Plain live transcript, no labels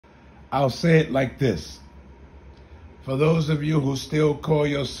I'll say it like this. For those of you who still call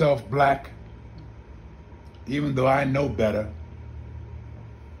yourself black, even though I know better,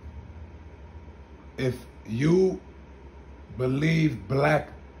 if you believe Black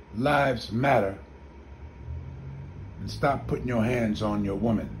Lives Matter, then stop putting your hands on your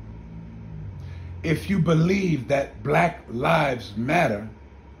woman. If you believe that Black Lives Matter,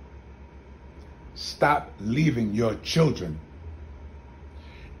 stop leaving your children.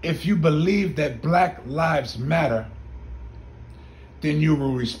 If you believe that Black Lives Matter, then you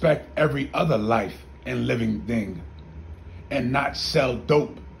will respect every other life and living thing and not sell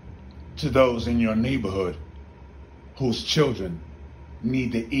dope to those in your neighborhood whose children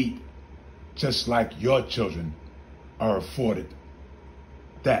need to eat just like your children are afforded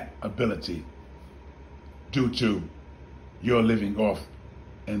that ability due to your living off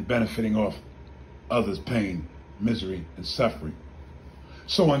and benefiting off others' pain, misery, and suffering.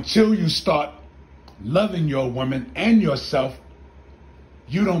 So until you start loving your woman and yourself,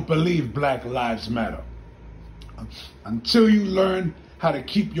 you don't believe Black Lives Matter. Until you learn how to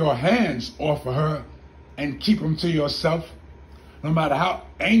keep your hands off of her and keep them to yourself, no matter how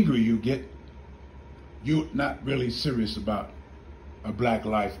angry you get, you're not really serious about a Black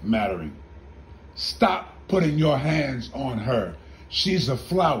life mattering. Stop putting your hands on her. She's a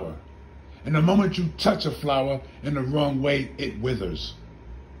flower. And the moment you touch a flower in the wrong way, it withers.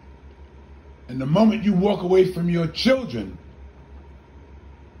 And the moment you walk away from your children,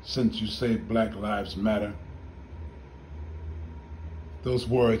 since you say Black Lives Matter, those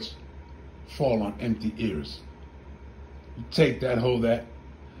words fall on empty ears. You take that, hold that,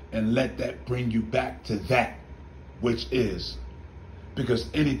 and let that bring you back to that which is. Because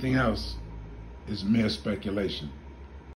anything else is mere speculation.